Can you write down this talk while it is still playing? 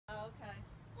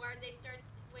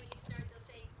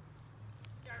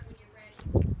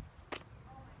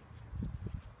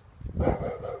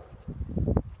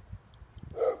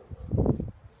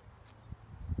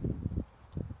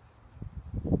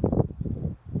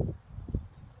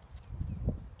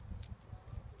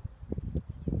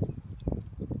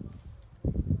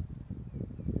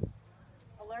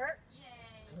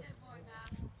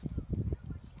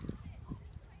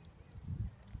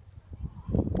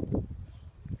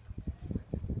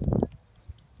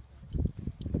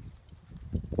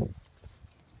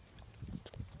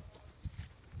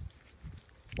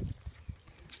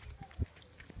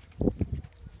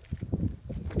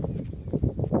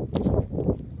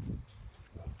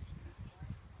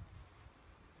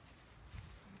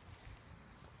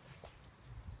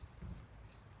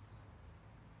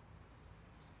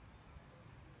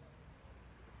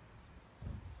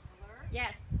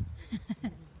Yes.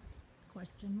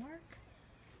 Question mark.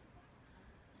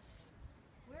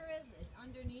 Where is it?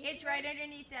 Underneath? It's right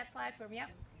underneath that platform. Yep.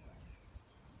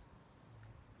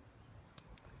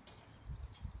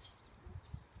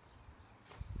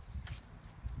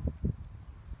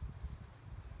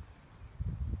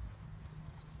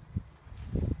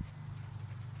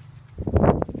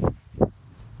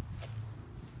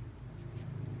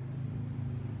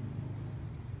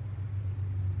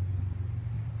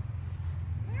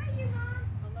 Where are you,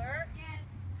 Mom? Alert? Yes.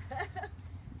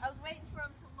 I was waiting for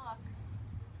him to look.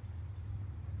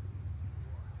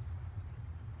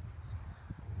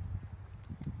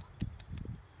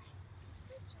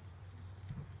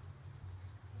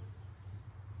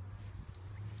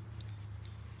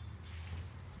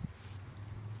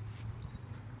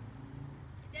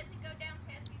 It doesn't go down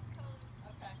past these cones.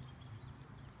 Okay.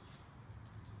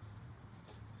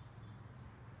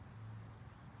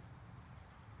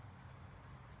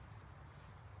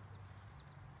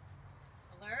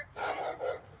 Alert?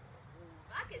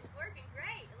 Buck is working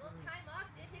great. A little time off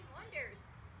did him wonders.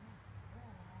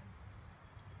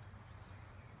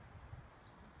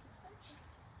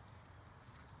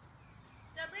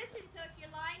 So listen, so if your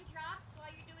line drops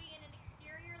while you're doing it in an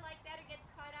exterior like that or gets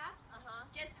caught up,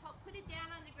 just put it down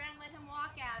on the ground, let him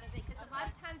walk out of it. Because a lot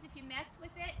of times if you mess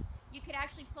with it, you could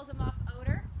actually pull him off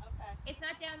odor. Okay. It's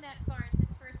not down that far. It's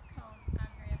his first cone,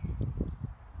 Andrea.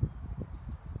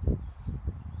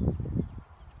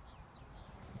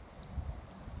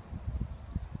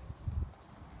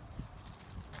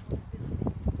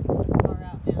 Far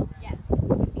out now, right? Yes. It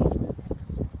would be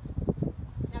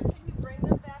Now, can you bring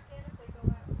them back in if they go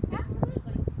out?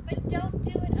 absolutely. But don't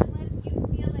do it unless you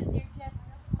feel that they're just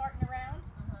farting around.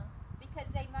 Because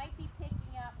they might be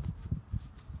picking up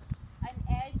an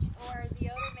edge, or the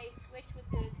odor may switch with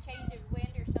the change of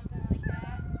wind or something like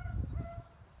that.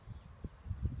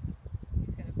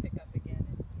 He's going to pick up again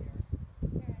in here.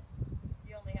 That's all right.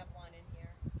 You only have one in here.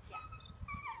 Yeah.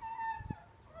 At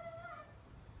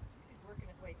least he's working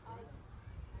his way through them.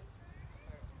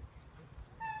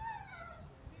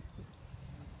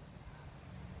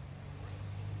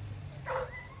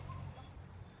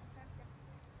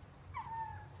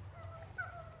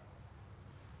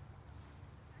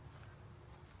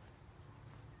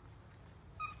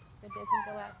 It doesn't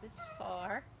go out this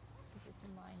far because it's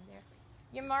in line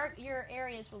there. Your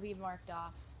areas will be marked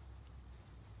off.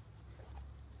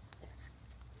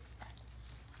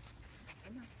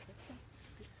 Come on, let's go.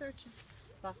 Keep searching.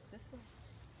 Buck, this way.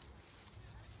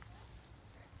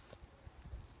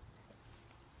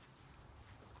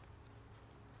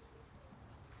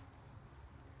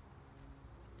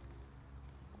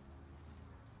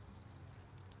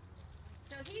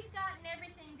 So he's gotten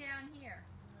everything down here,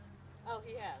 Oh,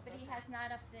 he has. but he okay. has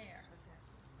not up there. Okay.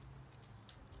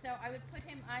 So I would put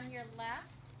him on your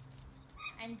left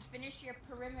and finish your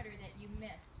perimeter that you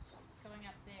missed going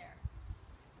up there.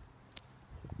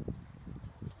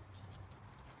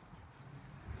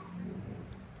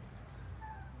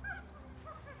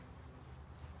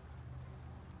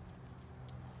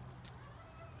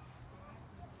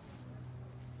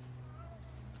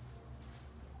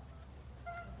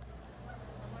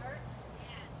 Alert?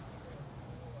 Yes.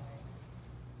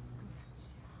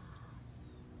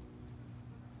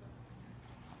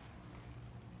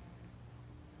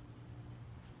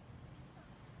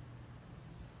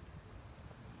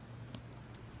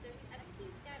 So I think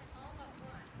he's got all but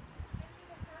one.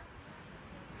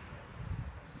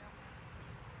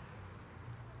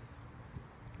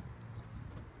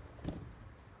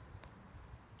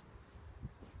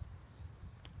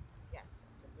 Yes,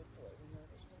 that's a good boy. We know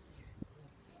there's one here.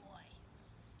 Good boy.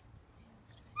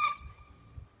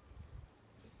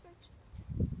 Keep searching.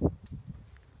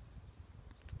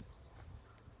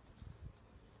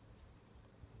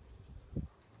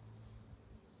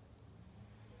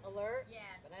 Alert?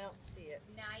 Yes. But I don't see it.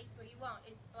 Nice. Well, you won't.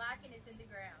 It's black and it's in the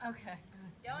ground. Okay,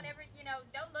 good. Don't ever,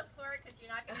 don't lock for it because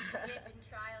you're not going to see it in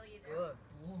trial either. Good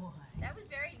boy. That was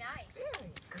very nice.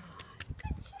 Very good.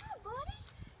 Good job, buddy.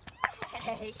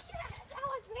 Hey, that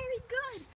was very good.